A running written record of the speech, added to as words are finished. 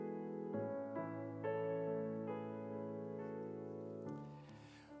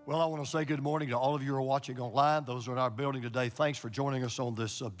Well, I want to say good morning to all of you who are watching online, those who are in our building today. Thanks for joining us on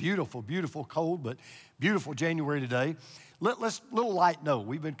this beautiful, cold, but beautiful January today. Little light note.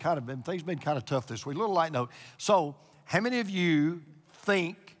 Things been kind of tough this week. Little light note. So, how many of you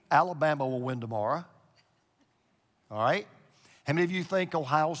think Alabama will win tomorrow? All right. How many of you think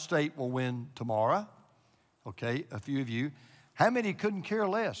Ohio State will win tomorrow? Okay, a few of you. How many couldn't care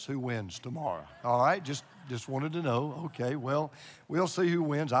less who wins tomorrow? All right, just wanted to know. Okay, well, we'll see who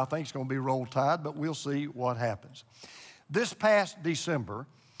wins. I think it's going to be Roll Tide, but we'll see what happens. This past December,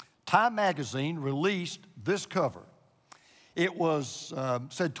 Time Magazine released this cover. It was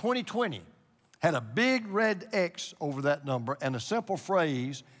said 2020, had a big red X over that number and a simple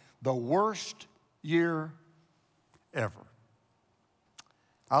phrase, the worst year ever.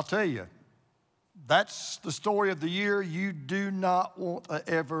 I'll tell you, that's the story of the year you do not want to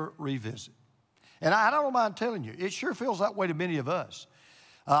ever revisit. And I don't mind telling you, it sure feels that way to many of us.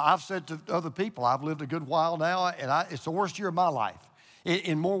 I've said to other people, I've lived a good while now, and it's the worst year of my life.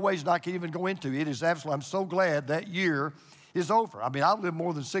 In more ways than I can even go into. It is absolutely, I'm so glad that year is over. I mean, I've lived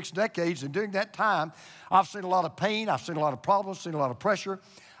more than 6 decades, and during that time, I've seen a lot of pain, I've seen a lot of problems, seen a lot of pressure.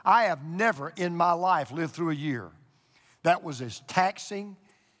 I have never in my life lived through a year that was as taxing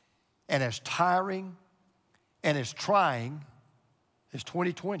and as tiring and as trying as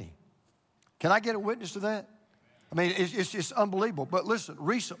 2020. Can I get a witness to that? I mean, it's just unbelievable. But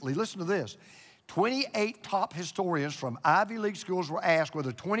recently, listen to this. 28 top historians from Ivy League schools were asked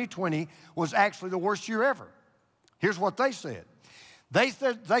whether 2020 was actually the worst year ever. Here's what they said. They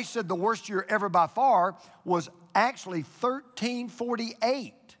said the worst year ever by far was actually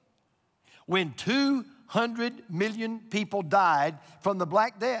 1348, when 200 million people died from the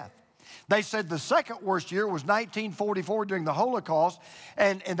Black Death. They said the second worst year was 1944 during the Holocaust,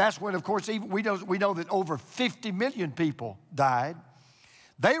 and that's when, of course, we know that over 50 million people died.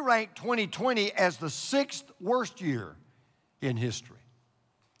 They ranked 2020 as the 6th worst year in history.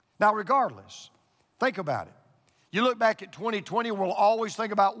 Now, regardless, think about it. You look back at 2020, we'll always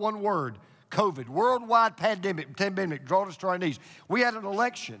think about one word, COVID, worldwide pandemic, brought us to our knees. We had an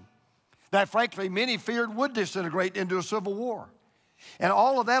election that, frankly, many feared would disintegrate into a civil war. And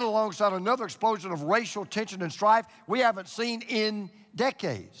all of that alongside another explosion of racial tension and strife we haven't seen in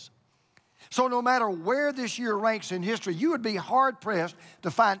decades. So no matter where this year ranks in history, you would be hard-pressed to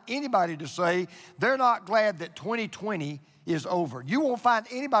find anybody to say they're not glad that 2020 is over. You won't find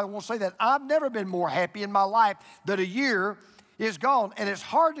anybody who will say that. I've never been more happy in my life that a year is gone. And it's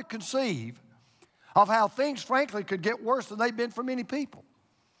hard to conceive of how things, frankly, could get worse than they've been for many people.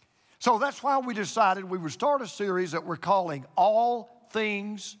 So that's why we decided we would start a series that we're calling All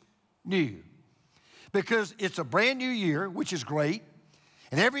Things New. Because it's a brand new year, which is great.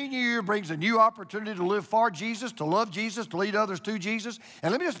 And every new year brings a new opportunity to live for Jesus, to love Jesus, to lead others to Jesus.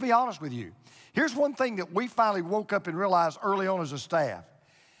 And let me just be honest with you. Here's one thing that we finally woke up and realized early on as a staff.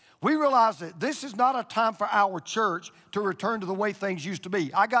 We realized that this is not a time for our church to return to the way things used to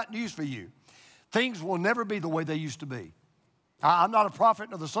be. I got news for you. Things will never be the way they used to be. I'm not a prophet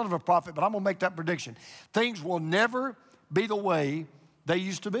nor the son of a prophet, but I'm going to make that prediction. Things will never be the way they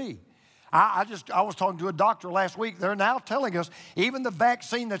used to be. I was talking to a doctor last week. They're now telling us even the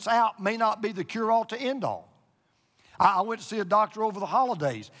vaccine that's out may not be the cure-all to end all. I went to see a doctor over the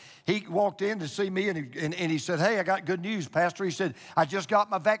holidays. He walked in to see me, and he said, hey, I got good news, Pastor. He said, I just got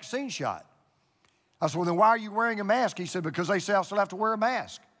my vaccine shot. I said, well, then why are you wearing a mask? He said, because they say I still have to wear a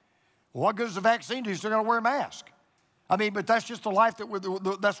mask. Well, what good is the vaccine do you still got to wear a mask? I mean, but that's just the life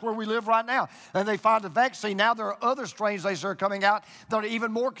that's where we live right now. And they find a vaccine. Now there are other strains they say are coming out that are even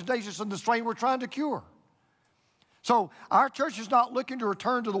more contagious than the strain we're trying to cure. So our church is not looking to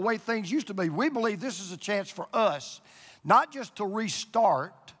return to the way things used to be. We believe this is a chance for us not just to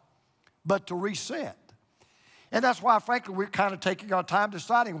restart, but to reset. And that's why, frankly, we're kind of taking our time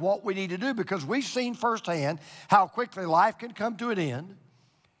deciding what we need to do, because we've seen firsthand how quickly life can come to an end,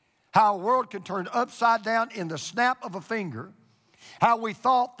 how a world can turn upside down in the snap of a finger, how we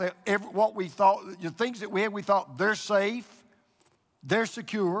thought that the things that we had, we thought they're safe, they're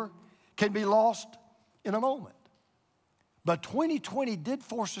secure, can be lost in a moment. But 2020 did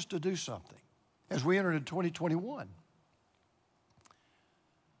force us to do something as we entered into 2021.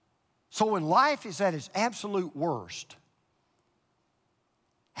 So when life is at its absolute worst,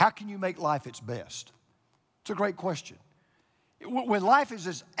 how can you make life its best? It's a great question. When life is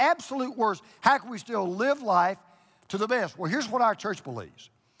its absolute worst, how can we still live life to the best? Well, here's what our church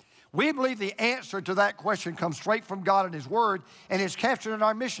believes. We believe the answer to that question comes straight from God and His Word, and it's captured in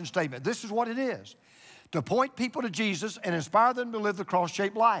our mission statement. This is what it is: to point people to Jesus and inspire them to live the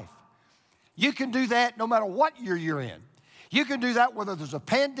cross-shaped life. You can do that no matter what year you're in. You can do that whether there's a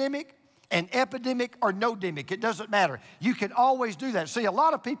pandemic, an epidemic, or no demic. It doesn't matter. You can always do that. See, a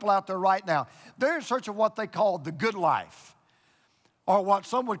lot of people out there right now, they're in search of what they call the good life, or what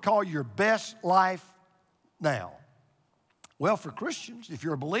some would call your best life now. Well, for Christians, if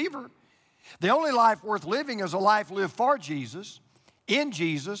you're a believer, the only life worth living is a life lived for Jesus, in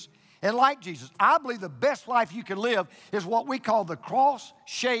Jesus, and like Jesus. I believe the best life you can live is what we call the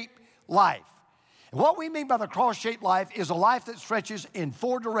cross-shaped life. And what we mean by the cross-shaped life is a life that stretches in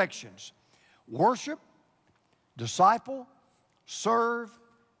 4 directions: worship, disciple, serve,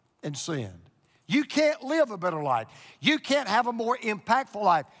 and send. You can't live a better life. You can't have a more impactful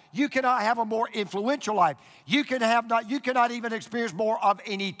life. You cannot have a more influential life. You cannot even experience more of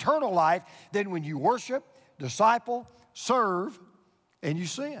an eternal life than when you worship, disciple, serve, and you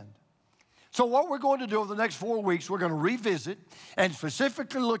send. So what we're going to do over the next 4 weeks, we're going to revisit and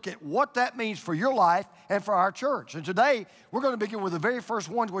specifically look at what that means for your life and for our church. And today, we're going to begin with the very first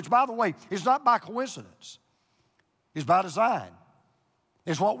one, which, by the way, is not by coincidence. It's by design.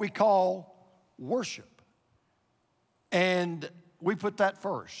 It's what we call worship. And we put that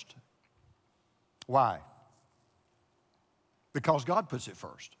first. Why? Because God puts it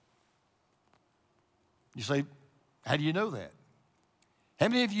first. You say, how do you know that? How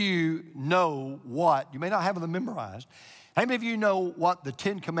many of you know what, you may not have them memorized, how many of you know what the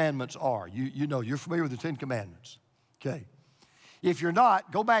 10 Commandments are? You know, you're familiar with the 10 Commandments, okay? If you're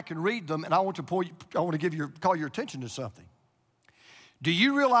not, go back and read them, and I want to call your attention to something. Do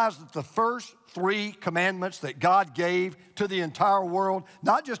you realize that the first 3 commandments that God gave to the entire world,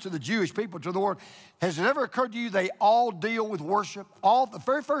 not just to the Jewish people, to the world, has it ever occurred to you they all deal with worship? The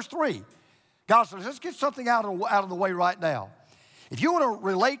very first 3. God says, let's get something out of the way right now. If you want to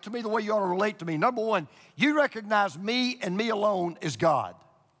relate to me the way you ought to relate to me, number 1, you recognize me and me alone as God.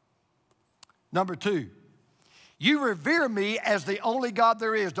 Number 2, you revere me as the only God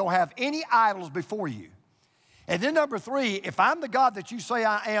there is. Don't have any idols before you. And then number 3, if I'm the God that you say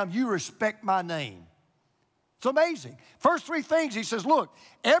I am, you respect my name. It's amazing. First 3 things, he says, look,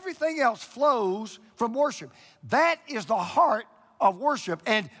 everything else flows from worship. That is the heart of worship.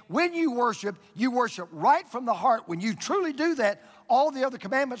 And when you worship right from the heart. When you truly do that, all the other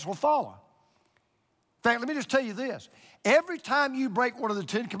commandments will follow. In fact, let me just tell you this. Every time you break one of the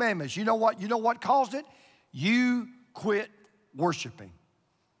 10 commandments, you know what caused it? You quit worshiping.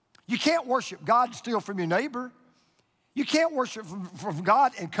 You can't worship God and steal from your neighbor. You can't worship from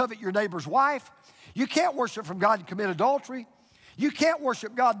God and covet your neighbor's wife. You can't worship from God and commit adultery. You can't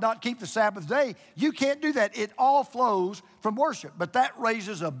worship God and not keep the Sabbath day. You can't do that. It all flows from worship. But that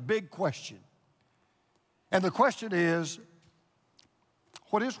raises a big question. And the question is,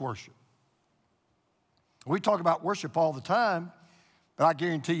 what is worship? We talk about worship all the time, but I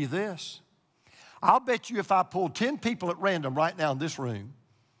guarantee you this. I'll bet you if I pulled 10 people at random right now in this room,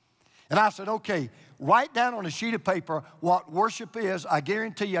 and I said, okay, write down on a sheet of paper what worship is, I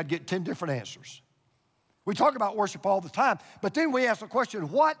guarantee you I'd get 10 different answers. We talk about worship all the time, but then we ask the question,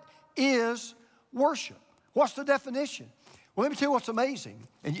 what is worship? What's the definition? Well, let me tell you what's amazing.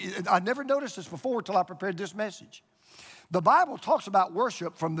 And I never noticed this before until I prepared this message. The Bible talks about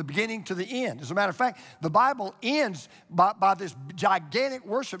worship from the beginning to the end. As a matter of fact, the Bible ends by this gigantic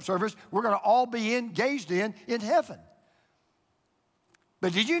worship service we're going to all be engaged in heaven.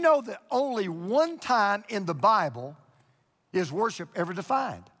 But did you know that only one time in the Bible is worship ever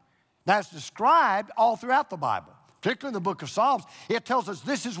defined? Now, it's described all throughout the Bible, particularly in the book of Psalms. It tells us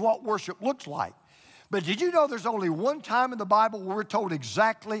this is what worship looks like. But did you know there's only one time in the Bible where we're told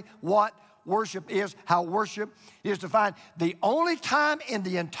exactly what worship is, how worship is defined? The only time in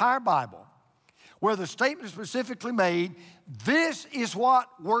the entire Bible where the statement is specifically made, this is what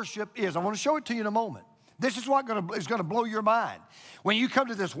worship is. I want to show it to you in a moment. This is what is going to blow your mind. When you come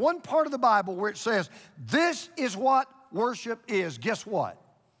to this one part of the Bible where it says, this is what worship is, guess what?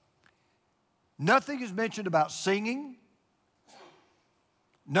 Nothing is mentioned about singing.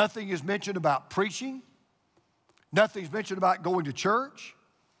 Nothing is mentioned about preaching. Nothing's mentioned about going to church.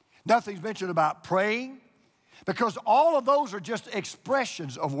 Nothing's mentioned about praying, because all of those are just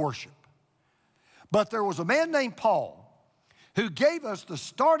expressions of worship. But there was a man named Paul who gave us the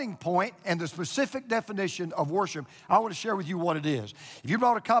starting point and the specific definition of worship. I want to share with you what it is. If you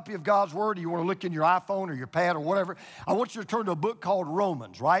brought a copy of God's Word, or you want to look in your iPhone or your pad or whatever, I want you to turn to a book called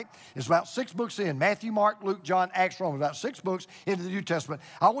Romans, right? It's about 6 books in. Matthew, Mark, Luke, John, Acts, Romans, about 6 books into the New Testament.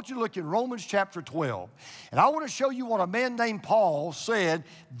 I want you to look in Romans chapter 12. And I want to show you what a man named Paul said.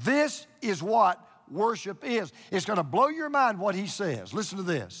 This is what worship is. It's going to blow your mind what he says. Listen to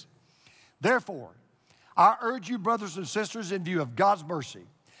this. Therefore, I urge you, brothers and sisters, in view of God's mercy,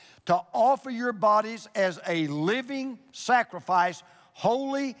 to offer your bodies as a living sacrifice,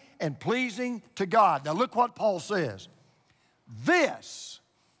 holy and pleasing to God. Now look what Paul says. This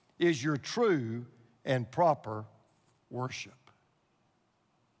is your true and proper worship.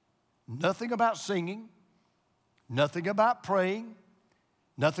 Nothing about singing, nothing about praying,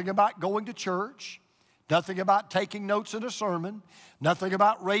 nothing about going to church, nothing about taking notes in a sermon, nothing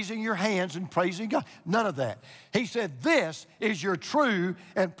about raising your hands and praising God, none of that. He said, this is your true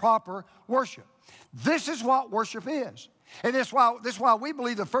and proper worship. This is what worship is. And this is why we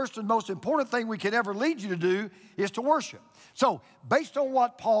believe the first and most important thing we can ever lead you to do is to worship. So, based on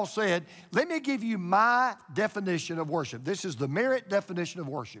what Paul said, let me give you my definition of worship. This is the Merit definition of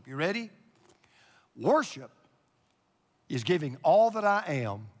worship. You ready? Worship is giving all that I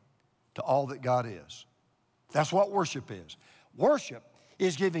am to all that God is. That's what worship is. Worship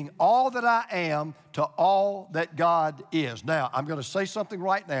is giving all that I am to all that God is. Now, I'm going to say something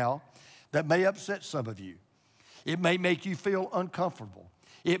right now that may upset some of you. It may make you feel uncomfortable.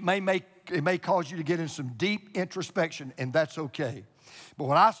 It may cause you to get in some deep introspection, and that's okay. But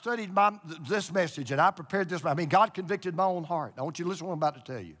when I studied this message and I prepared this, God convicted my own heart. I want you to listen to what I'm about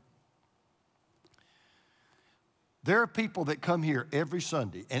to tell you. There are people that come here every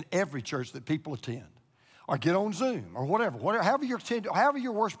Sunday and every church that people attend, or get on Zoom or whatever, however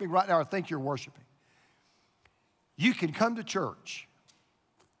you're worshiping right now or think you're worshiping. You can come to church.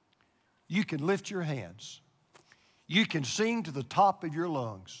 You can lift your hands. You can sing to the top of your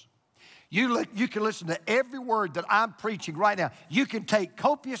lungs. You can listen to every word that I'm preaching right now. You can take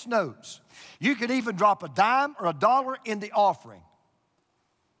copious notes. You can even drop a dime or a dollar in the offering.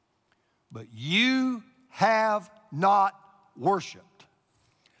 But you have not worshiped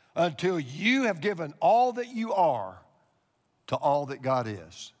until you have given all that you are to all that God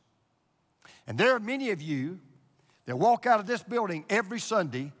is. And there are many of you that walk out of this building every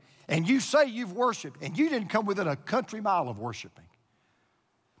Sunday and you say you've worshiped, and you didn't come within a country mile of worshiping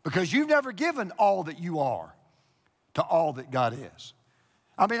because you've never given all that you are to all that God is.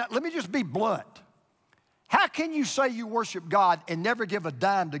 Let me just be blunt. How can you say you worship God and never give a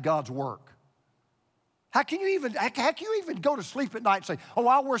dime to God's work? How can you even go to sleep at night and say, oh,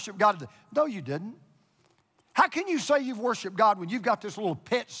 I worship God today? No, you didn't. How can you say you've worshiped God when you've got this little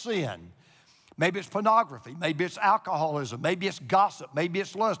pet sin? Maybe it's pornography, maybe it's alcoholism, maybe it's gossip, maybe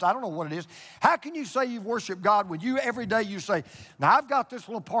it's lust. I don't know what it is. How can you say you've worshiped God when every day you say, now I've got this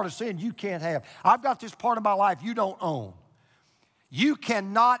little part of sin you can't have. I've got this part of my life you don't own. You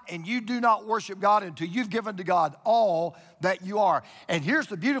cannot and you do not worship God until you've given to God all that you are. And here's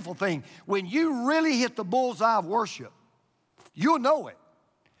the beautiful thing. When you really hit the bullseye of worship, you'll know it.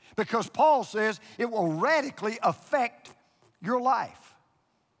 Because Paul says it will radically affect your life.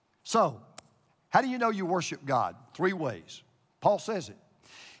 So, how do you know you worship God? 3 ways. Paul says it.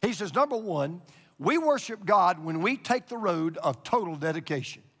 He says, number 1, we worship God when we take the road of total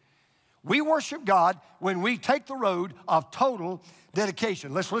dedication. We worship God when we take the road of total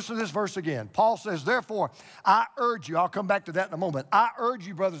dedication. Let's listen to this verse again. Paul says, therefore, I urge you, I'll come back to that in a moment. I urge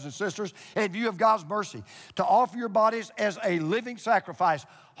you, brothers and sisters, in view of God's mercy, to offer your bodies as a living sacrifice,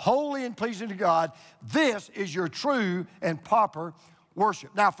 holy and pleasing to God. This is your true and proper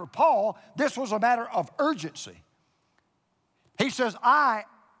worship. Now, for Paul, this was a matter of urgency. He says, I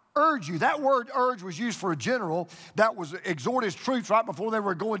urge you. That word urge was used for a general that was exhort his troops right before they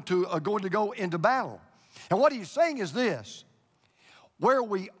were going to go into battle. And what he's saying is this: where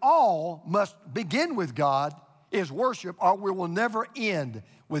we all must begin with God is worship, or we will never end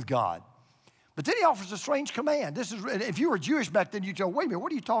with God. But then he offers a strange command. This is, if you were Jewish back then, you'd go, wait a minute,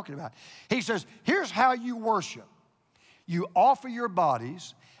 what are you talking about? He says, here's how you worship. You offer your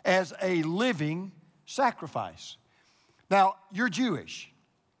bodies as a living sacrifice. Now, you're Jewish.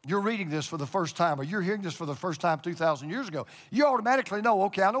 You're reading this for the first time, or you're hearing this for the first time 2,000 years ago. You automatically know,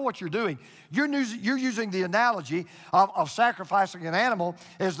 okay, I know what you're doing. You're using the analogy of sacrificing an animal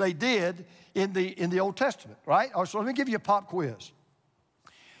as they did in the Old Testament, right? So let me give you a pop quiz.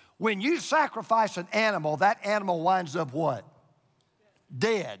 When you sacrifice an animal, that animal winds up what?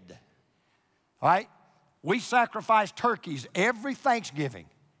 Dead, right? We sacrifice turkeys every Thanksgiving.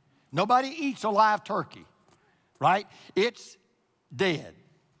 Nobody eats a live turkey, right? It's dead.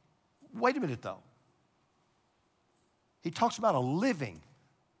 Wait a minute, though. He talks about a living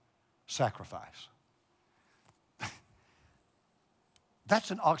sacrifice. That's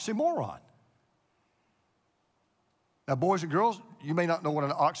an oxymoron. Now, boys and girls, you may not know what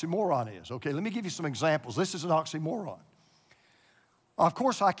an oxymoron is. Okay, let me give you some examples. This is an oxymoron. Of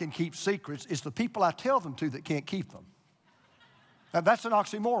course, I can keep secrets. It's the people I tell them to that can't keep them. Now, that's an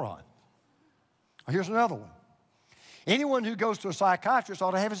oxymoron. Here's another one. Anyone who goes to a psychiatrist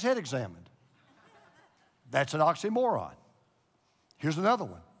ought to have his head examined. That's an oxymoron. Here's another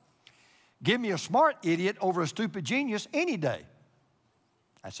one. Give me a smart idiot over a stupid genius any day.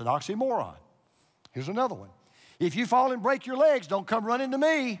 That's an oxymoron. Here's another one. If you fall and break your legs, don't come running to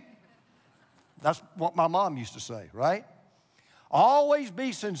me. That's what my mom used to say, right? Always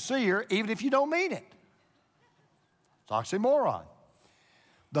be sincere, even if you don't mean it. It's oxymoron.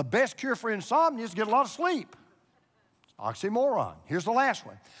 The best cure for insomnia is get a lot of sleep. It's oxymoron. Here's the last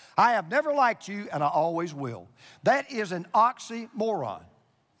one. I have never liked you, and I always will. That is an oxymoron.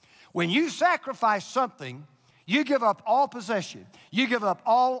 When you sacrifice something, you give up all possession. You give up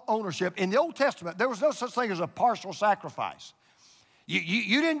all ownership. In the Old Testament, there was no such thing as a partial sacrifice.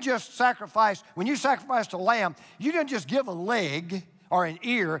 You didn't just sacrifice, when you sacrificed a lamb, you didn't just give a leg or an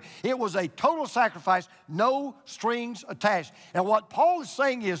ear. It was a total sacrifice, no strings attached. And what Paul is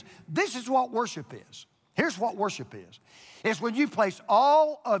saying is, this is what worship is. Here's what worship is. It's when you place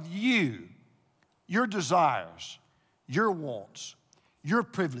all of you, your desires, your wants, your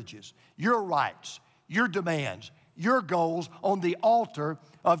privileges, your rights, your demands, your goals on the altar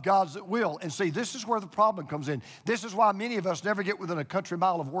of God's will. And see, this is where the problem comes in. This is why many of us never get within a country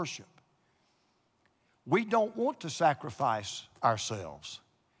mile of worship. We don't want to sacrifice ourselves.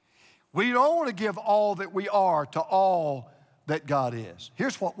 We don't want to give all that we are to all that God is.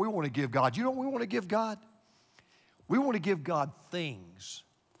 Here's what we want to give God. You know what we want to give God? We want to give God things.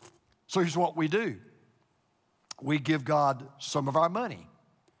 So here's what we do. We give God some of our money.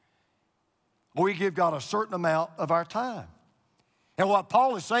 We give God a certain amount of our time. And what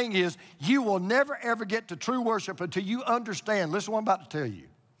Paul is saying is, you will never, ever get to true worship until you understand. Listen to what I'm about to tell you.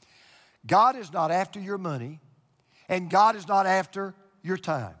 God is not after your money, and God is not after your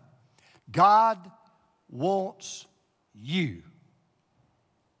time. God wants you.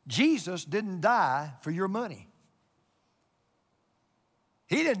 Jesus didn't die for your money.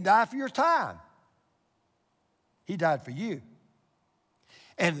 He didn't die for your time. He died for you.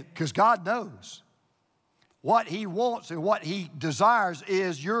 And because God knows what He wants and what He desires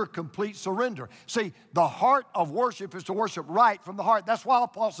is your complete surrender. See, the heart of worship is to worship right from the heart. That's why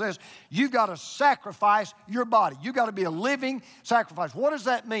Paul says you've got to sacrifice your body. You've got to be a living sacrifice. What does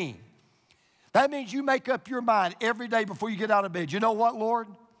that mean? That means you make up your mind every day before you get out of bed. You know what, Lord?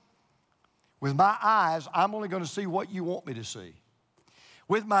 With my eyes, I'm only going to see what you want me to see.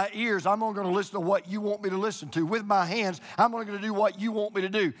 With my ears, I'm only going to listen to what you want me to listen to. With my hands, I'm only going to do what you want me to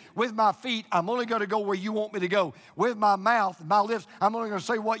do. With my feet, I'm only going to go where you want me to go. With my mouth and my lips, I'm only going to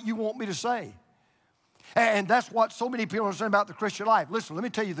say what you want me to say. And that's what so many people are saying about the Christian life. Listen, let me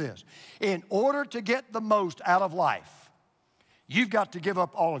tell you this. In order to get the most out of life, you've got to give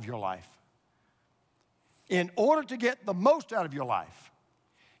up all of your life. In order to get the most out of your life,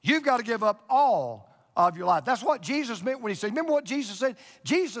 you've got to give up all of your life. That's what Jesus meant when He said, remember what Jesus said?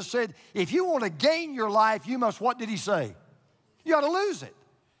 Jesus said, if you want to gain your life, you must, what did He say? You got to lose it.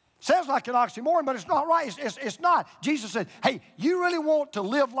 Sounds like an oxymoron, but it's not right. It's not. Jesus said, hey, you really want to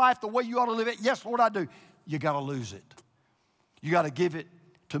live life the way you ought to live it? Yes, Lord, I do. You got to lose it. You got to give it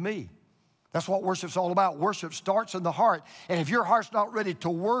to me. That's what worship's all about. Worship starts in the heart. And if your heart's not ready to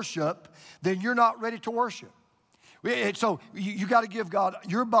worship, then you're not ready to worship. So you got to give God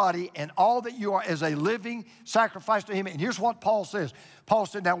your body and all that you are as a living sacrifice to Him. And here's what Paul says. Paul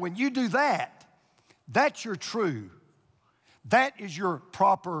said, now when you do that, that's your true. That is your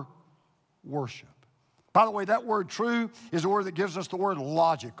proper worship. By the way, that word true is the word that gives us the word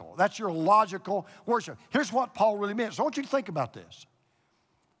logical. That's your logical worship. Here's what Paul really meant. So I want you to think about this.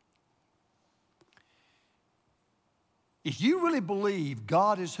 If you really believe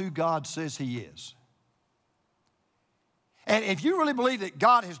God is who God says He is, and if you really believe that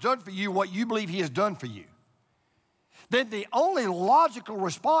God has done for you what you believe He has done for you, then the only logical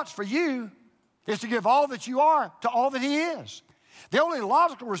response for you is to give all that you are to all that He is. The only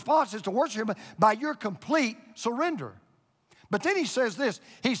logical response is to worship Him by your complete surrender. But then he says this.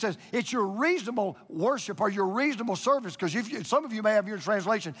 He says, it's your reasonable worship or your reasonable service, because some of you may have your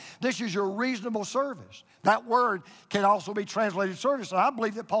translation, this is your reasonable service. That word can also be translated service, and I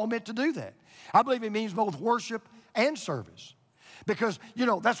believe that Paul meant to do that. I believe it means both worship and service. Because,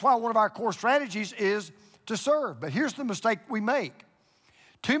 that's why one of our core strategies is to serve. But here's the mistake we make.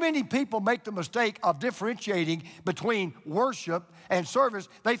 Too many people make the mistake of differentiating between worship and service.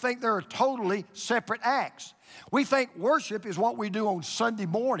 They think they're totally separate acts. We think worship is what we do on Sunday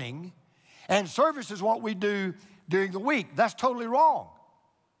morning, and service is what we do during the week. That's totally wrong.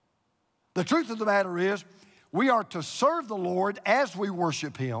 The truth of the matter is, we are to serve the Lord as we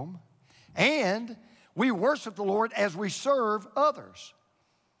worship Him, and we worship the Lord as we serve others.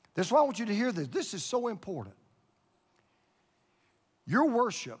 That's why I want you to hear this. This is so important. your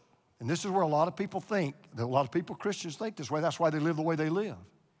worship, and this is where a lot of people think, that a lot of people, Christians, think this way. That's why they live the way they live.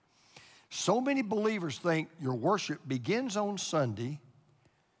 So many believers think your worship begins on Sunday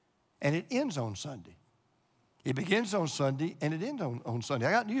and it ends on Sunday. It begins on Sunday and it ends on Sunday.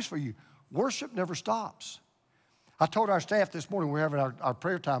 I got news for you. Worship never stops. I told our staff this morning, we were having our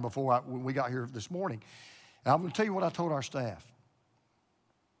prayer time when we got here this morning. And I'm going to tell you what I told our staff.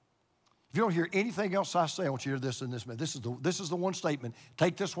 If you don't hear anything else I say, I want you to hear this in this minute. This is the one statement.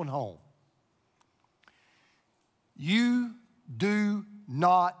 Take this one home. You do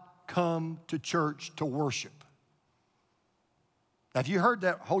not come to church to worship. Now, if you heard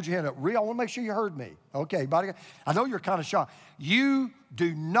that, hold your hand up. I want to make sure you heard me. Okay, buddy. I know you're kind of shocked. You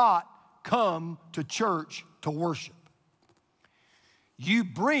do not come to church to worship. You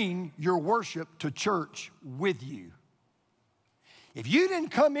bring your worship to church with you. If you didn't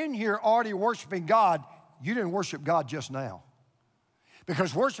come in here already worshiping God, you didn't worship God just now.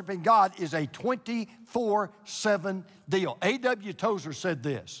 Because worshiping God is a 24/7 deal. A.W. Tozer said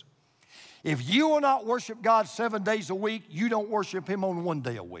this: if you will not worship God 7 days a week, you don't worship Him on 1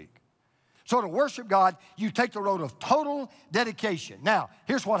 day a week. So to worship God, you take the road of total dedication. Now,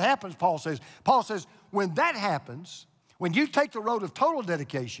 here's what happens, Paul says. Paul says, when that happens, when you take the road of total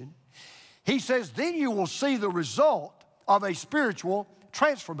dedication, he says, then you will see the result of a spiritual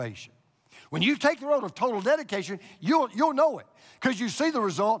transformation. When you take the road of total dedication, you'll know it, because you see the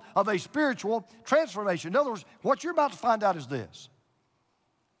result of a spiritual transformation. In other words, what you're about to find out is this.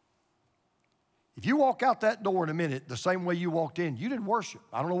 If you walk out that door in a minute the same way you walked in, you didn't worship.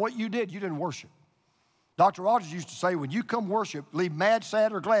 I don't know what you did, you didn't worship. Dr. Rogers used to say, when you come worship, leave mad,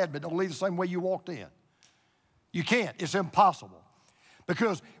 sad, or glad, but don't leave the same way you walked in. You can't. It's impossible.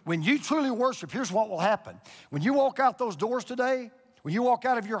 Because when you truly worship, here's what will happen. When you walk out those doors today, when you walk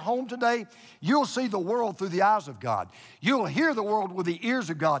out of your home today, you'll see the world through the eyes of God. You'll hear the world with the ears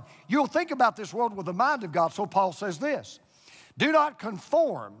of God. You'll think about this world with the mind of God. So Paul says this: do not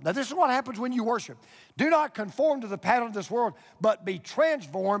conform. Now, this is what happens when you worship. Do not conform to the pattern of this world, but be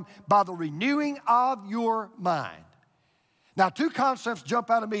transformed by the renewing of your mind. Now, two concepts jump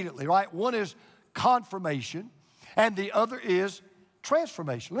out immediately, right? One is confirmation, and the other is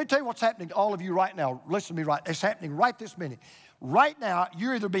transformation. Let me tell you what's happening to all of you right now. Listen to me right. It's happening right this minute. Right now,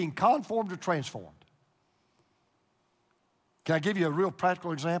 you're either being conformed or transformed. Can I give you a real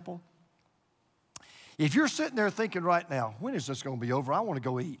practical example? If you're sitting there thinking right now, when is this going to be over? I want to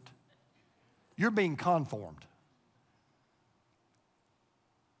go eat. You're being conformed.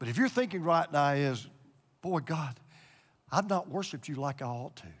 But if you're thinking right now is, boy, God, I've not worshiped you like I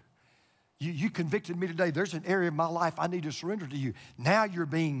ought to. You convicted me today. There's an area of my life I need to surrender to you. Now you're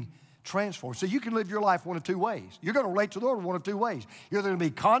being transformed. So you can live your life one of two ways. You're going to relate to the Lord one of two ways. You're going to be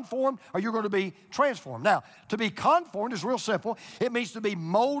conformed or you're going to be transformed. Now, to be conformed is real simple. It means to be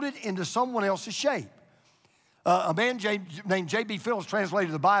molded into someone else's shape. A man named J.B. Phillips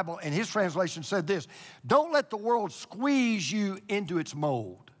translated the Bible, and his translation said this: don't let the world squeeze you into its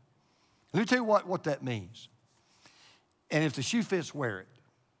mold. Let me tell you what that means. And if the shoe fits, wear it.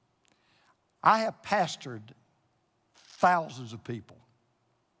 I have pastored thousands of people.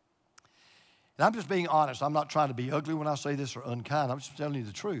 And I'm just being honest. I'm not trying to be ugly when I say this or unkind. I'm just telling you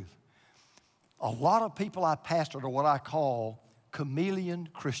the truth. A lot of people I pastored are what I call chameleon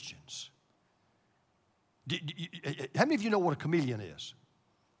Christians. How many of you know what a chameleon is?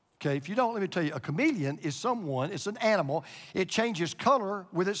 Okay, if you don't, let me tell you, a chameleon is it's an animal. It changes color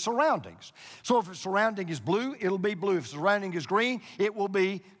with its surroundings. So if its surrounding is blue, it'll be blue. If its surrounding is green, it will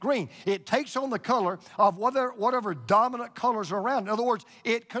be green. It takes on the color of whatever dominant colors are around. In other words,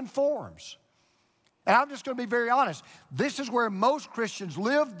 it conforms. And I'm just going to be very honest. This is where most Christians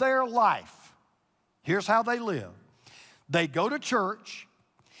live their life. Here's how they live. They go to church,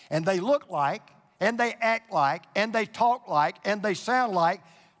 and they look like, and they act like, and they talk like, and they sound like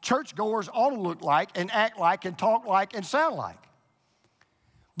churchgoers ought to look like, and act like, and talk like, and sound like.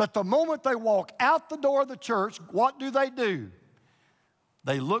 But the moment they walk out the door of the church, what do?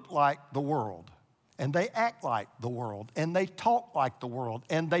 They look like the world, and they act like the world, and they talk like the world,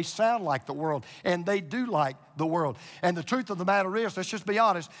 and they sound like the world, and they do like the world. And the truth of the matter is, let's just be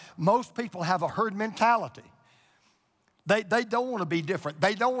honest, most people have a herd mentality. They don't want to be different.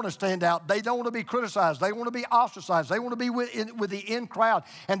 They don't want to stand out. They don't want to be criticized. They want to be ostracized. They want to be with the in crowd.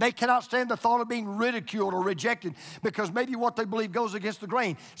 And they cannot stand the thought of being ridiculed or rejected because maybe what they believe goes against the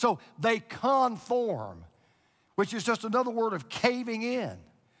grain. So they conform, which is just another word of caving in.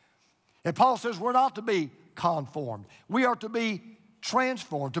 And Paul says we're not to be conformed. We are to be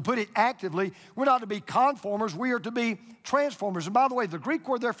transformed. To put it actively, we're not to be conformers, we are to be transformers. And by the way, the Greek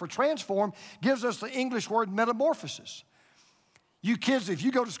word there for transform gives us the English word metamorphosis. You kids, if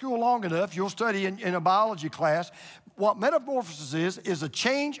you go to school long enough, you'll study in a biology class. What metamorphosis is a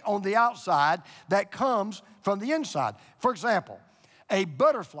change on the outside that comes from the inside. For example, a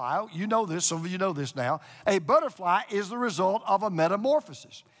butterfly, you know this, some of you know this now, a butterfly is the result of a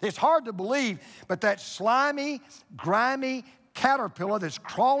metamorphosis. It's hard to believe, but that slimy, grimy caterpillar that's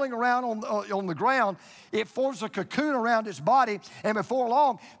crawling around on the ground, it forms a cocoon around its body, and before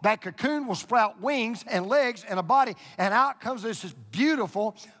long, that cocoon will sprout wings and legs and a body, and out comes this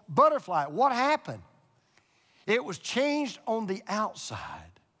beautiful butterfly. What happened? It was changed on the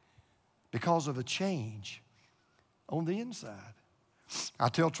outside because of a change on the inside. I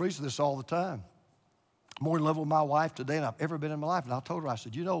tell Teresa this all the time. I'm more in love with my wife today than I've ever been in my life. And I told her, I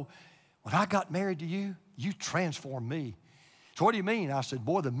said, you know, when I got married to you, you transformed me. So what do you mean? I said,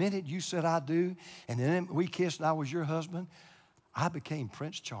 boy, the minute you said I do, and then we kissed and I was your husband, I became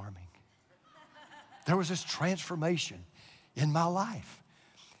Prince Charming. There was this transformation in my life.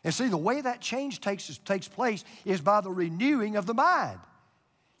 And see, the way that change takes place is by the renewing of the mind.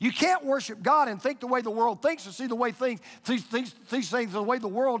 You can't worship God and think the way the world thinks and see the way things the way the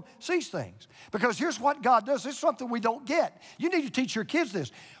world sees things. Because here's what God does. This is something we don't get. You need to teach your kids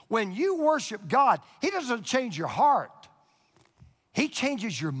this. When you worship God, He doesn't change your heart. He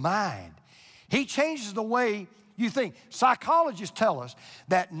changes your mind. He changes the way you think. Psychologists tell us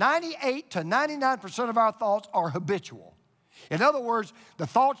that 98 to 99% of our thoughts are habitual. In other words, the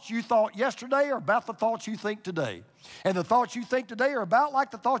thoughts you thought yesterday are about the thoughts you think today. And the thoughts you think today are about like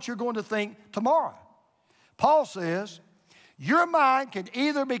the thoughts you're going to think tomorrow. Paul says, your mind can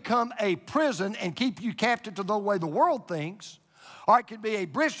either become a prison and keep you captive to the way the world thinks, or it can be a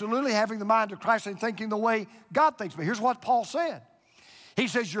bridge to literally having the mind of Christ and thinking the way God thinks. But here's what Paul said. He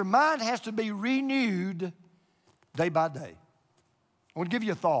says your mind has to be renewed day by day. I want to give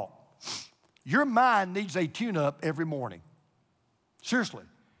you a thought. Your mind needs a tune-up every morning. Seriously.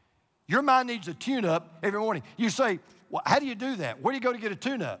 Your mind needs a tune-up every morning. You say, well, how do you do that? Where do you go to get a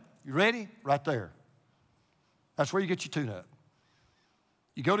tune-up? You ready? Right there. That's where you get your tune-up.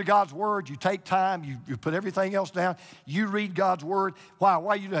 You go to God's Word, you take time, you put everything else down, you read God's Word. Why?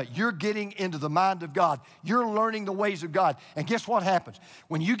 Why you do that? You're getting into the mind of God. You're learning the ways of God. And guess what happens?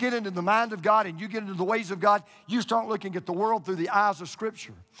 When you get into the mind of God and you get into the ways of God, you start looking at the world through the eyes of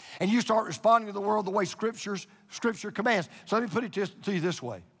Scripture. And you start responding to the world the way Scripture commands. So let me put it to you this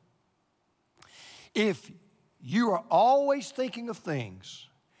way. If you are always thinking of things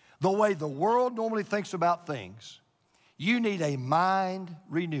the way the world normally thinks about things, you need a mind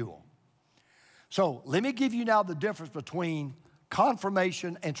renewal. So let me give you now the difference between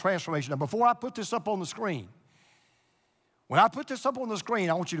confirmation and transformation. Now, before I put this up on the screen, when I put this up on the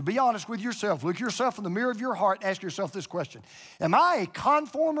screen, I want you to be honest with yourself. Look yourself in the mirror of your heart and ask yourself this question. Am I a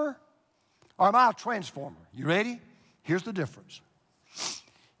conformer or am I a transformer? You ready? Here's the difference.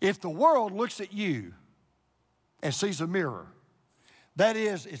 If the world looks at you and sees a mirror, that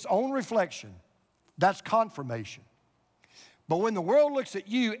is its own reflection, that's confirmation. But when the world looks at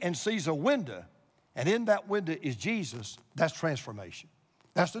you and sees a window, and in that window is Jesus, that's transformation.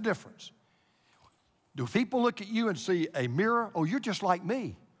 That's the difference. Do people look at you and see a mirror? Oh, you're just like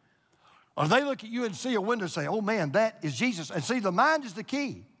me. Or they look at you and see a window and say, oh man, that is Jesus. And see, the mind is the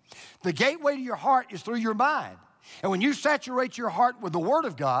key. The gateway to your heart is through your mind. And when you saturate your heart with the Word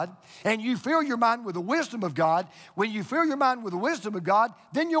of God, and you fill your mind with the wisdom of God, when you fill your mind with the wisdom of God,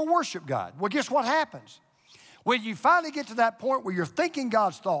 then you'll worship God. Well, guess what happens? When you finally get to that point where you're thinking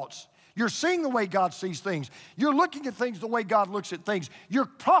God's thoughts, you're seeing the way God sees things, you're looking at things the way God looks at things, you're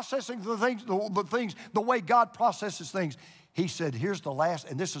processing the things the way God processes things. He said, here's the last,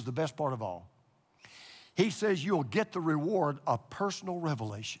 and this is the best part of all. He says you'll get the reward of personal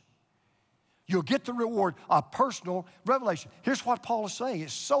revelation. You'll get the reward of personal revelation. Here's what Paul is saying.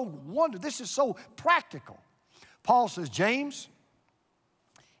 It's so wonderful. This is so practical. Paul says, James,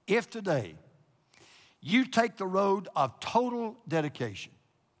 if today you take the road of total dedication,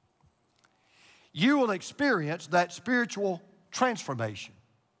 you will experience that spiritual transformation.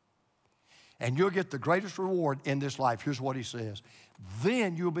 And you'll get the greatest reward in this life. Here's what he says.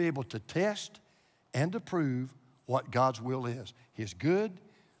 Then you'll be able to test and to prove what God's will is. His good,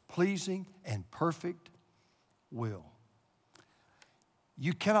 pleasing, and perfect will.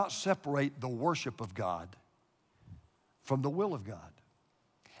 You cannot separate the worship of God from the will of God.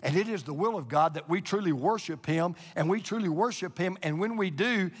 And it is the will of God that we truly worship Him, and we truly worship Him, and when we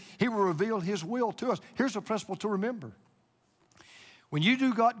do, He will reveal His will to us. Here's a principle to remember. When you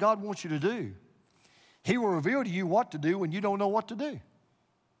do what God wants you to do, He will reveal to you what to do when you don't know what to do.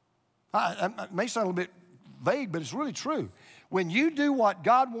 It may sound a little bit vague, but it's really true. When you do what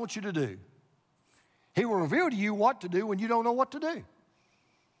God wants you to do, He will reveal to you what to do when you don't know what to do.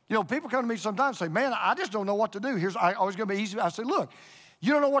 You know, people come to me sometimes and say, man, I just don't know what to do. I always going to be easy. I say, look,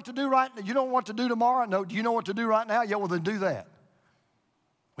 you don't know what to do right now. You don't know what to do tomorrow? No, do you know what to do right now? Yeah, well, then do that.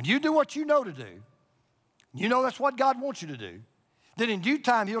 When you do what you know to do, you know that's what God wants you to do, then in due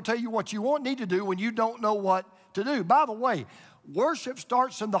time, he'll tell you what you need to do when you don't know what to do. By the way, worship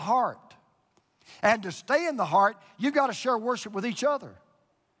starts in the heart. And to stay in the heart, you've got to share worship with each other.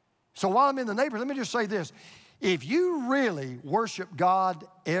 So while I'm in the neighborhood, let me just say this. If you really worship God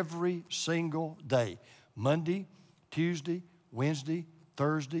every single day, Monday, Tuesday, Wednesday,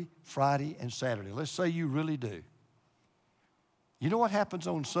 Thursday, Friday, and Saturday, let's say you really do. You know what happens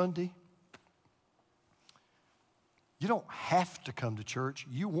on Sunday? You don't have to come to church.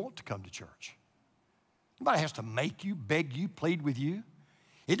 You want to come to church. Nobody has to make you, beg you, plead with you.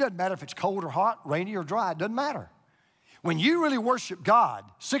 It doesn't matter if it's cold or hot, rainy or dry. It doesn't matter. When you really worship God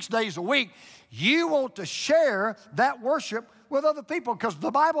 6 days a week, you want to share that worship with other people because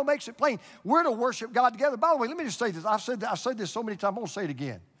the Bible makes it plain. We're to worship God together. By the way, let me just say this. I've said this so many times. I'm going to say it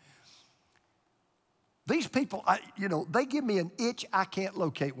again. These people, they give me an itch I can't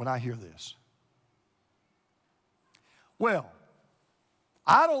locate when I hear this. Well,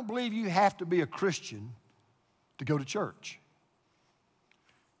 I don't believe you have to be a Christian to go to church.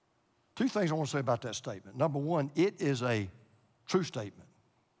 Two things I want to say about that statement. Number one, it is a true statement.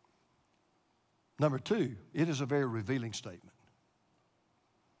 Number two, it is a very revealing statement.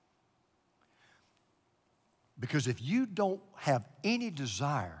 Because if you don't have any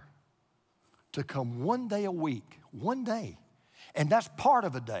desire to come one day a week, one day, and that's part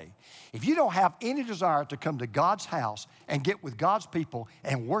of a day. If you don't have any desire to come to God's house and get with God's people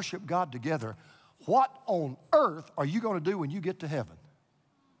and worship God together, what on earth are you going to do when you get to heaven?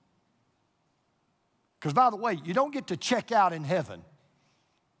 Because by the way, you don't get to check out in heaven.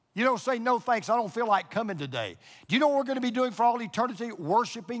 You don't say, no thanks, I don't feel like coming today. Do you know what we're going to be doing for all eternity?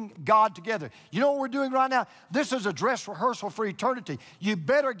 Worshiping God together. You know what we're doing right now? This is a dress rehearsal for eternity. You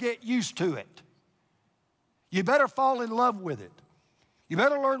better get used to it. You better fall in love with it. You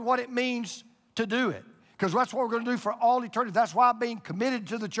better learn what it means to do it. Because that's what we're going to do for all eternity. That's why being committed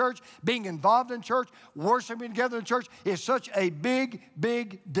to the church, being involved in church, worshiping together in church is such a big,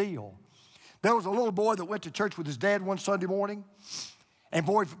 big deal. There was a little boy that went to church with his dad one Sunday morning. And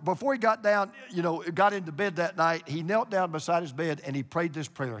before he got down, got into bed that night, he knelt down beside his bed and he prayed this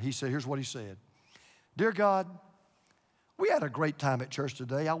prayer. He said, here's what he said. Dear God, we had a great time at church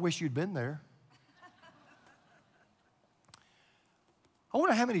today. I wish you'd been there. I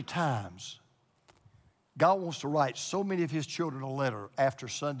wonder how many times God wants to write so many of his children a letter after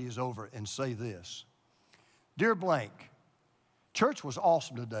Sunday is over and say this. Dear blank, church was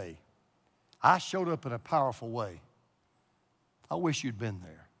awesome today. I showed up in a powerful way. I wish you'd been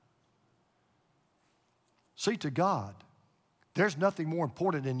there. See, to God, there's nothing more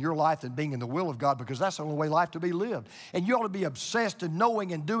important in your life than being in the will of God because that's the only way life to be lived. And you ought to be obsessed in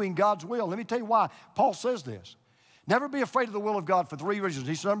knowing and doing God's will. Let me tell you why Paul says this. Never be afraid of the will of God for 3 reasons.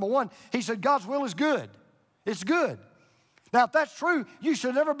 He said, number one, he said, God's will is good. It's good. Now, if that's true, you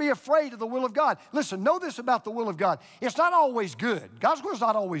should never be afraid of the will of God. Listen, know this about the will of God. It's not always good. God's will is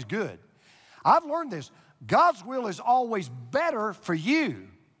not always good. I've learned this. God's will is always better for you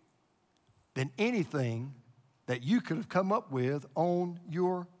than anything that you could have come up with on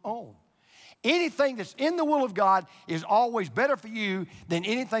your own. Anything that's in the will of God is always better for you than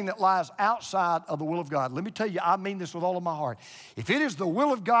anything that lies outside of the will of God. Let me tell you, I mean this with all of my heart. If it is the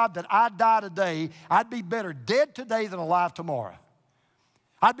will of God that I die today, I'd be better dead today than alive tomorrow.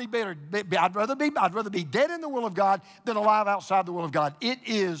 I'd rather be dead in the will of God than alive outside the will of God. It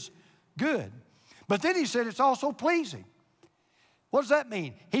is good. But then he said it's also pleasing. What does that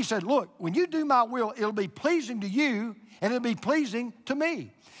mean? He said, look, when you do my will, it'll be pleasing to you and it'll be pleasing to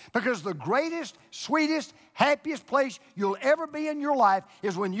me. Because the greatest, sweetest, happiest place you'll ever be in your life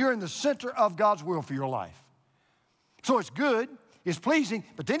is when you're in the center of God's will for your life. So it's good, it's pleasing,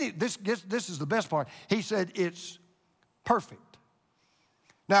 but then this is the best part. He said it's perfect.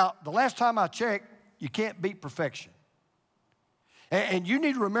 Now, the last time I checked, you can't beat perfection. And you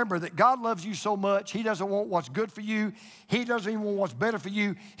need to remember that God loves you so much, He doesn't want what's good for you. He doesn't even want what's better for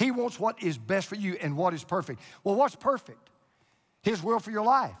you. He wants what is best for you and what is perfect. Well, what's perfect? His will for your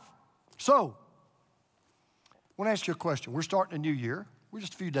life. So, I want to ask you a question. We're starting a new year. We're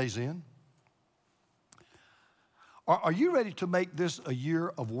just a few days in. Are you ready to make this a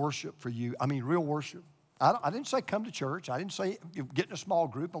year of worship for you? I mean, real worship. I didn't say come to church. I didn't say get in a small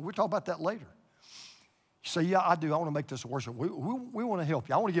group, but we'll talk about that later. You say, yeah, I do. I want to make this a worship. We want to help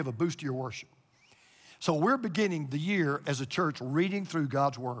you. I want to give a boost to your worship. So we're beginning the year as a church reading through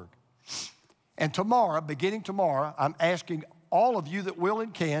God's Word. And tomorrow, beginning tomorrow, I'm asking all of you that will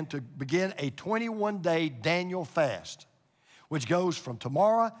and can to begin a 21-day Daniel fast, which goes from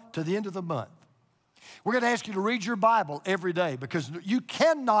tomorrow to the end of the month. We're going to ask you to read your Bible every day because you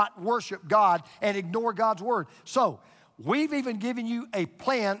cannot worship God and ignore God's Word. So we've even given you a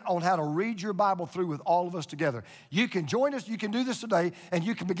plan on how to read your Bible through with all of us together. You can join us. You can do this today, and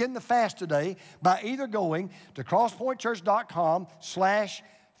you can begin the fast today by either going to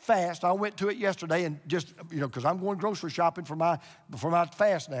crosspointchurch.com/fast. I went to it yesterday and just, because I'm going grocery shopping for my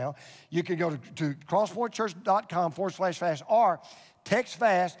fast now. You can go to crosspointchurch.com/fast or text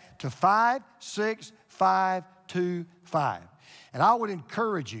FAST to 56525. And I would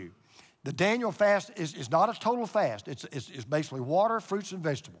encourage you, the Daniel fast is not a total fast. It's basically water, fruits, and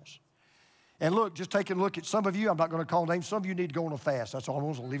vegetables. And look, just taking a look at some of you, I'm not going to call names, some of you need to go on a fast. That's all I'm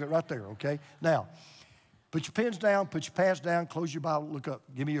going to leave it right there, okay? Now, put your pens down, put your pads down, close your Bible, look up.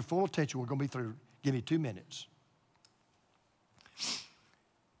 Give me your full attention. We're going to be through. Give me 2 minutes.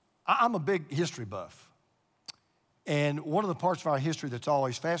 I'm a big history buff. And one of the parts of our history that's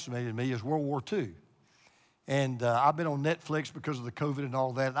always fascinated me is World War II. And I've been on Netflix because of the COVID and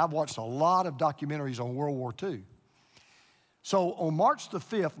all that, and I've watched a lot of documentaries on World War II. So on March the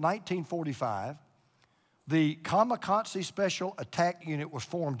 5th, 1945, the Kamikaze Special Attack Unit was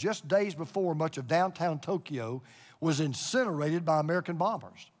formed just days before much of downtown Tokyo was incinerated by American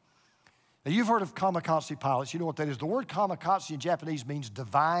bombers. Now, you've heard of kamikaze pilots. You know what that is. The word kamikaze in Japanese means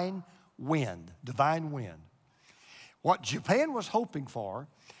divine wind, divine wind. What Japan was hoping for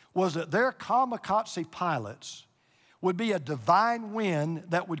was that their kamikaze pilots would be a divine wind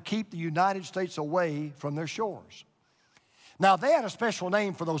that would keep the United States away from their shores. Now, they had a special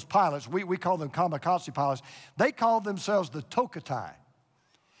name for those pilots. We call them kamikaze pilots. They called themselves the Tokutai.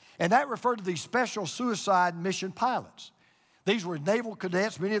 And that referred to these special suicide mission pilots. These were naval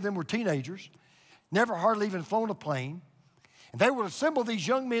cadets. Many of them were teenagers, never hardly even flown a plane. And they would assemble these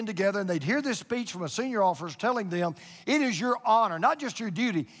young men together, and they'd hear this speech from a senior officer telling them, it is your honor, not just your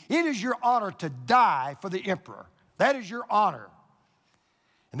duty, it is your honor to die for the emperor. That is your honor.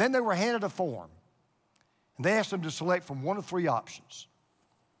 And then they were handed a form, and they asked them to select from one of 3 options.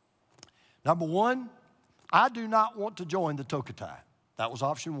 Number 1, I do not want to join the Tokutai. That was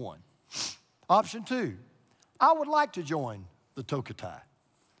option 1. Option 2, I would like to join the Tokutai.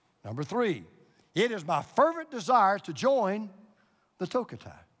 Number 3, it is my fervent desire to join the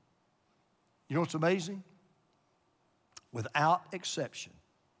Tokutai. You know what's amazing? Without exception,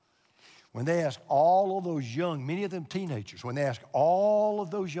 when they asked all of those young, many of them teenagers, when they asked all of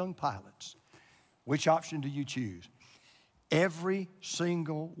those young pilots, which option do you choose? Every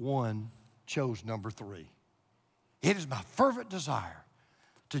single one chose number 3. It is my fervent desire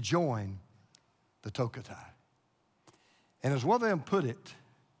to join the Tokutai. And as one of them put it,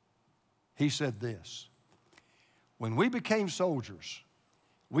 he said this: when we became soldiers,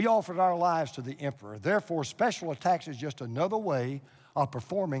 we offered our lives to the emperor. Therefore, special attacks is just another way of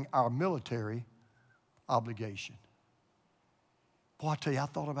performing our military obligation. Boy, I tell you, I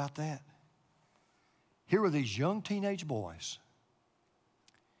thought about that. Here were these young teenage boys,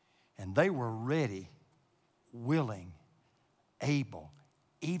 and they were ready, willing, able,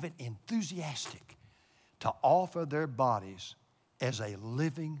 even enthusiastic to offer their bodies as a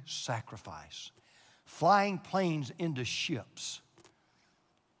living sacrifice, flying planes into ships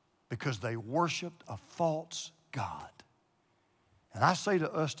because they worshiped a false God. And I say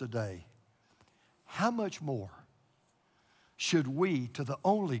to us today, how much more should we, to the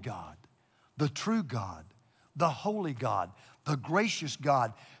only God, the true God, the holy God, the gracious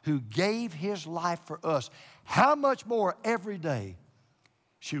God who gave his life for us, how much more every day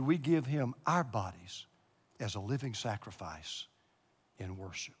should we give him our bodies as a living sacrifice in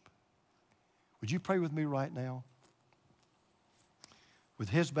worship? Would you pray with me right now? With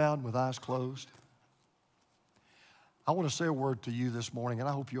heads bowed and with eyes closed. I want to say a word to you this morning, and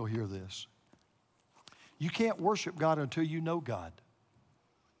I hope you'll hear this. You can't worship God until you know God.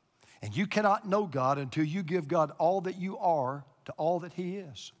 And you cannot know God until you give God all that you are to all that he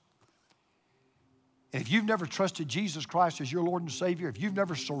is. And if you've never trusted Jesus Christ as your Lord and Savior, if you've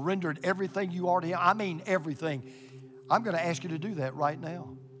never surrendered everything you are to him, I mean everything, I'm going to ask you to do that right now.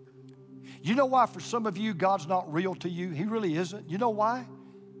 You know why for some of you God's not real to you? He really isn't. You know why?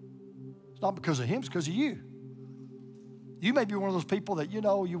 It's not because of him, it's because of you. You may be one of those people that, you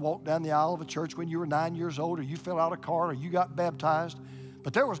walked down the aisle of a church when you were 9 years old, or you filled out a card, or you got baptized,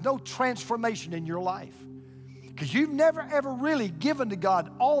 but there was no transformation in your life because you've never ever really given to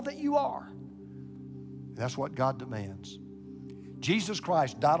God all that you are. And that's what God demands. Jesus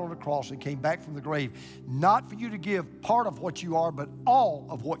Christ died on the cross and came back from the grave, not for you to give part of what you are, but all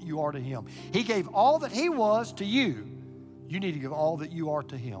of what you are to Him. He gave all that He was to you. You need to give all that you are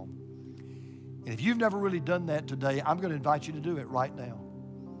to Him. And if you've never really done that today, I'm going to invite you to do it right now.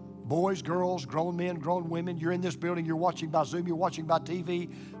 Boys, girls, grown men, grown women, you're in this building, you're watching by Zoom, you're watching by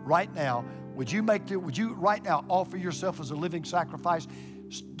TV right now. Would you right now offer yourself as a living sacrifice?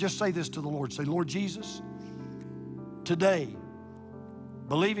 Just say this to the Lord. Say, Lord Jesus, today,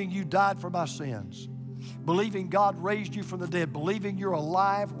 believing you died for my sins, believing God raised you from the dead, believing you're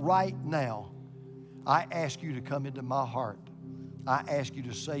alive right now, I ask you to come into my heart. I ask you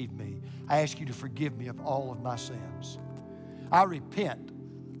to save me. I ask you to forgive me of all of my sins. I repent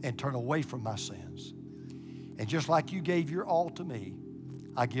and turn away from my sins. And just like you gave your all to me,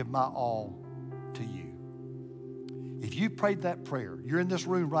 I give my all to you. If you prayed that prayer, you're in this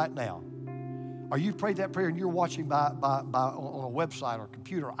room right now, or you prayed that prayer and you're watching on a website or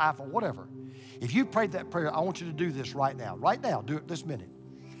computer or iPhone, whatever. If you prayed that prayer, I want you to do this right now. Right now, do it this minute.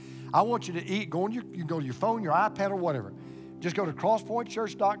 I want you to you can go to your phone, your iPad, or whatever. Just go to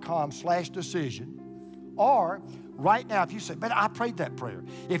crosspointchurch.com/decision. Or right now, if you say, man, I prayed that prayer.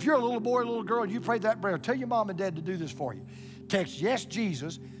 If you're a little boy or a little girl and you prayed that prayer, tell your mom and dad to do this for you. Text Yes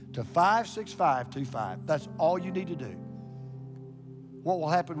Jesus to 56525. That's all you need to do. What will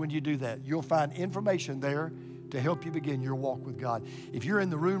happen when you do that? You'll find information there to help you begin your walk with God. If you're in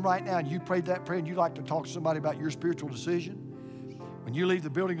the room right now and you prayed that prayer and you'd like to talk to somebody about your spiritual decision, when you leave the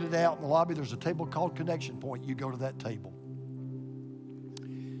building today out in the lobby, there's a table called Connection Point. You go to that table.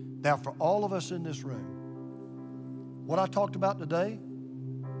 Now, for all of us in this room, what I talked about today,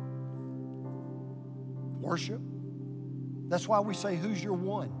 worship, that's why we say, who's your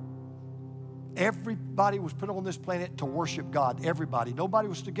one? Everybody was put on this planet to worship God. Everybody. Nobody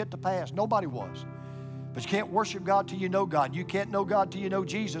was to get the past. Nobody was. But you can't worship God till you know God. You can't know God till you know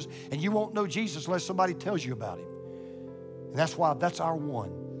Jesus. And you won't know Jesus unless somebody tells you about Him. And that's why that's our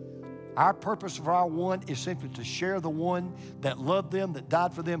one. Our purpose for our one is simply to share the one that loved them, that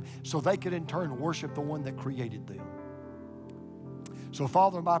died for them, so they could in turn worship the one that created them. So,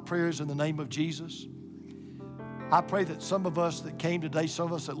 Father, my prayer is in the name of Jesus. I pray that some of us that came today, some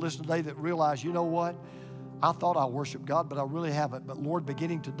of us that listen today that realize, you know what? I thought I worshiped God, but I really haven't. But Lord,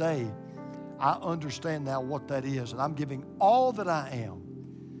 beginning today, I understand now what that is. And I'm giving all that I am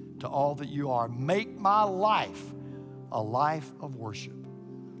to all that you are. Make my life a life of worship.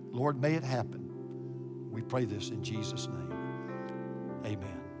 Lord, may it happen. We pray this in Jesus' name.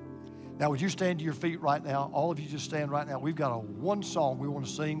 Amen. Now, would you stand to your feet right now? All of you just stand right now. We've got one song we want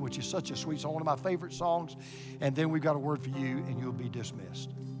to sing, which is such a sweet song, one of my favorite songs. And then we've got a word for you, and you'll be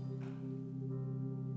dismissed.